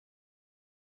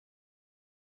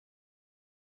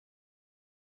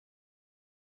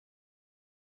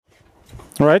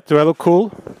All right, do I look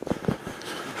cool?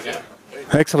 Yeah.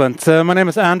 Excellent. My name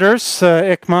is Anders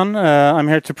Ekman. I'm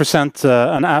here to present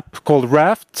an app called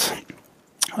Raft.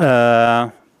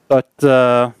 So I'm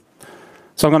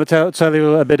going to tell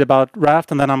you a bit about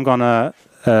Raft, and then I'm going to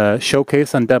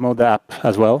showcase and demo the app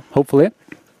as well, hopefully.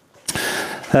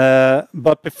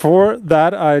 But before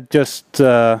that, I just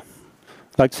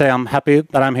like to say I'm happy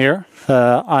that I'm here.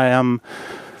 I am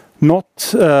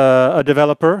not a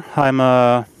developer. I'm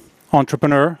a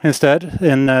entrepreneur instead.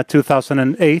 In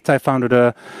 2008, I founded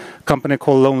a company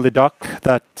called Lonely Duck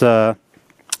that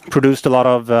produced a lot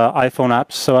of iPhone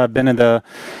apps. So I've been in the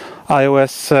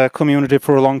iOS community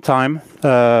for a long time.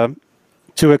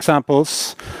 2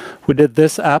 examples. We did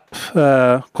this app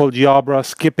called Jabra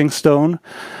Skipping Stone.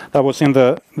 That was in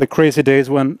the crazy days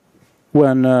when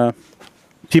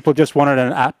people just wanted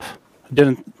an app. It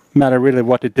didn't matter really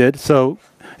what it did. So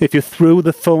if you threw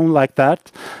the phone like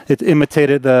that, it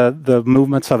imitated the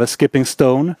movements of a skipping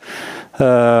stone.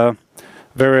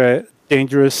 Very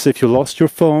dangerous if you lost your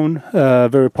phone.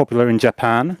 Very popular in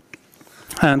Japan.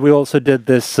 And we also did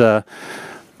this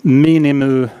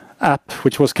Minimu app,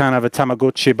 which was kind of a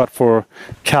Tamagotchi, but for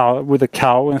cow, with a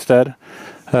cow instead.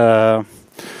 I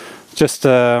just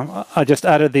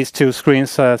added these 2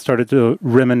 screens. I started to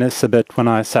reminisce a bit when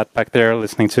I sat back there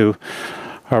listening to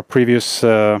our previous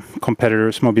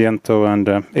competitors, Magento and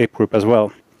Ape Group as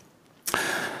well.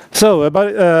 So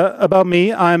about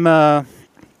me, I'm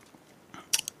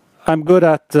good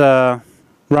at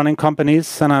running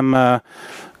companies, and I'm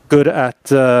good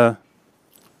at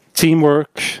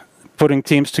teamwork, putting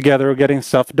teams together, getting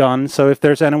stuff done. So if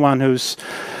there's anyone who's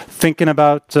thinking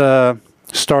about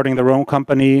starting their own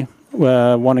company,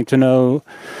 wanting to know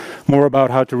more about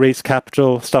how to raise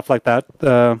capital, stuff like that,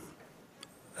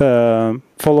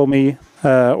 follow me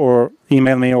or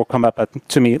email me or come up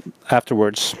to me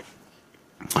afterwards.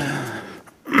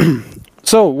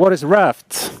 So what is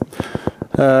Raft?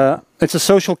 It's a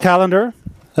social calendar.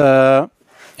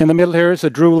 In the middle here is a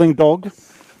drooling dog.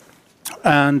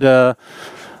 And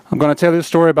I'm going to tell you a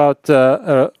story about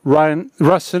a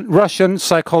Russian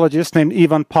psychologist named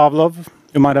Ivan Pavlov.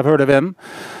 You might have heard of him.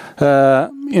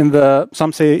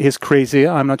 Some say he's crazy,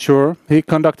 I'm not sure. He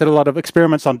conducted a lot of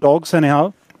experiments on dogs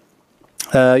anyhow.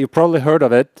 You've probably heard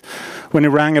of it. When he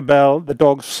rang a bell, the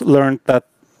dogs learned that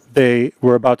they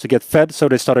were about to get fed, so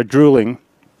they started drooling.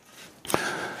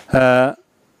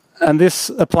 And this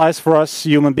applies for us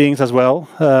human beings as well.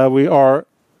 We are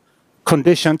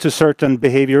conditioned to certain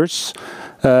behaviors.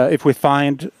 If we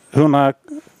find Huna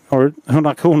or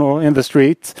Huna Kuno in the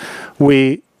street,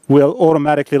 we will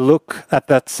automatically look at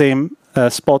that same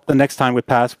spot the next time we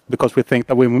pass because we think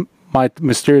that we might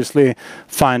mysteriously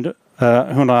find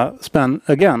Huna Spen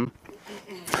again.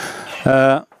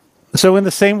 So in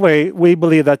the same way, we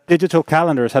believe that digital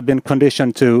calendars have been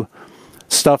conditioned to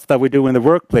stuff that we do in the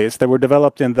workplace. They were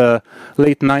developed in the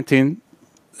late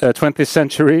 20th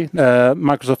century.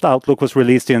 Microsoft Outlook was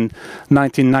released in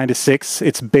 1996.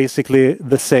 It's basically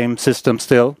the same system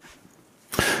still.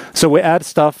 So we add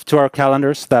stuff to our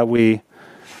calendars that we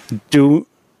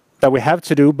have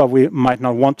to do, but we might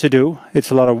not want to do. It's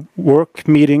a lot of work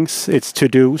meetings, it's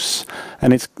to-dos,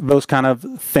 and it's those kind of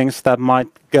things that might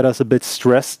get us a bit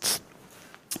stressed.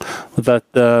 That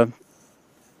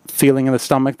feeling in the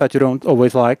stomach that you don't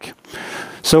always like.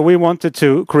 So we wanted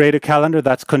to create a calendar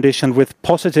that's conditioned with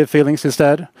positive feelings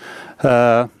instead.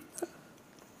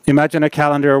 Imagine a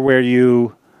calendar where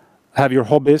you have your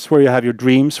hobbies, where you have your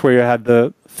dreams, where you have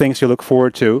the things you look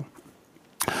forward to.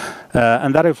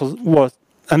 And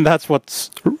that's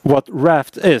what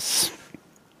Raft is.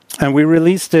 And we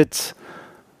released it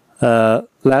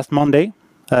last Monday.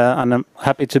 And I'm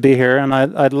happy to be here. And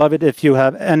I'd love it if you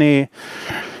have any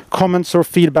comments or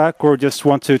feedback, or just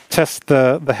want to test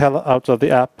the hell out of the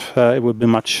app. It would be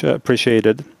much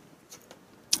appreciated.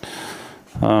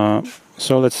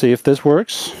 So let's see if this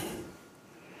works.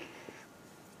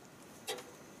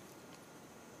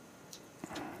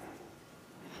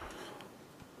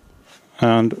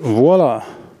 And voila.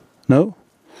 No?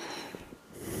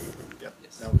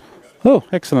 Oh,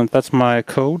 excellent. That's my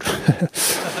code.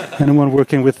 Anyone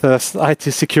working with IT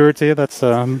security, that's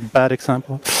a bad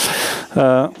example.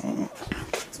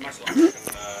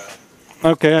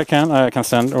 Okay, I can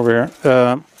send over here.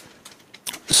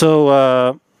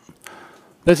 So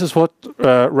this is what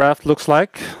Raft looks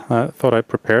like. I thought I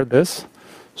prepared this.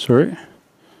 Sorry.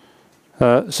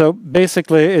 So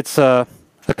basically, it's a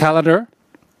calendar.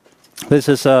 This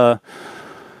is a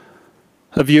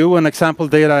view, an example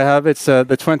date I have. It's the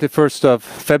 21st of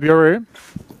February.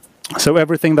 So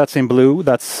everything that's in blue,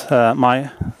 that's my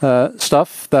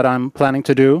stuff that I'm planning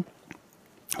to do.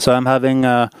 So I'm having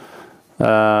a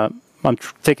I'm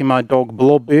taking my dog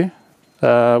Blobby,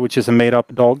 which is a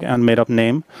made-up dog and made-up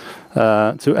name,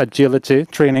 to agility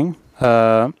training.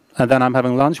 And then I'm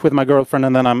having lunch with my girlfriend,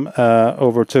 and then I'm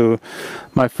over to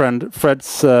my friend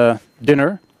Fred's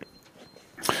dinner.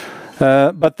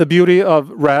 But the beauty of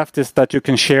Raft is that you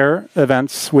can share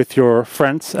events with your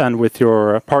friends and with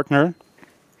your partner.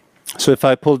 So if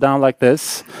I pull down like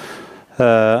this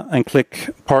and click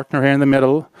partner here in the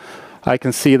middle, I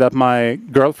can see that my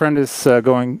girlfriend is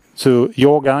going to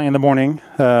yoga in the morning,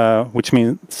 which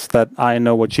means that I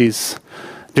know what she's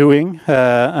doing.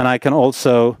 And I can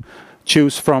also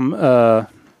choose from a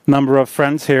number of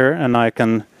friends here, and I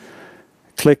can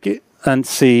click it and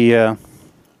see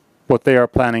what they are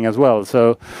planning as well.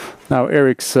 So now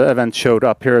Eric's event showed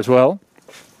up here as well.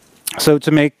 So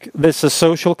to make this a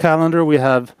social calendar, we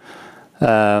have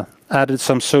added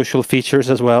some social features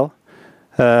as well.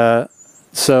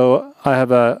 So I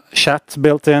have a chat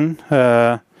built in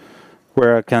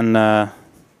where I can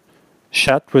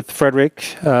chat with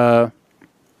Frederick.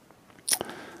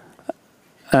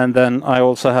 And then I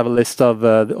also have a list of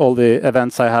all the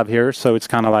events I have here. So it's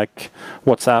kind of like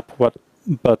WhatsApp,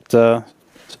 but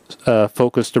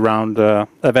focused around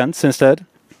events instead.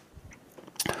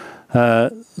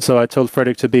 So I told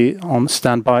Frederick to be on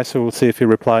standby, so we'll see if he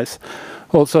replies.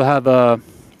 Also have a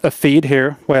feed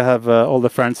here where I have all the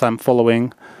friends I'm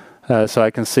following, so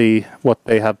I can see what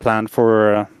they have planned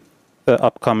for the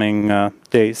upcoming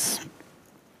days.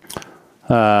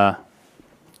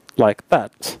 Like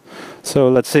that. So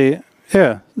let's see.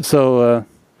 Yeah, so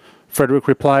Frederick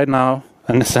replied now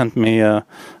and sent me a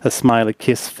smiley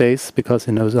kiss face because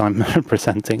he knows I'm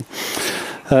presenting.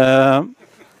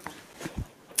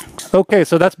 Okay,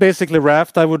 so that's basically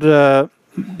Raft. I would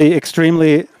be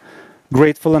extremely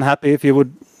grateful and happy if you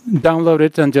would download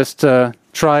it and just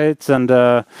try it and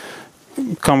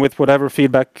come with whatever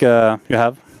feedback you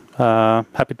have.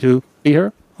 Happy to be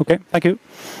here. Okay, thank you.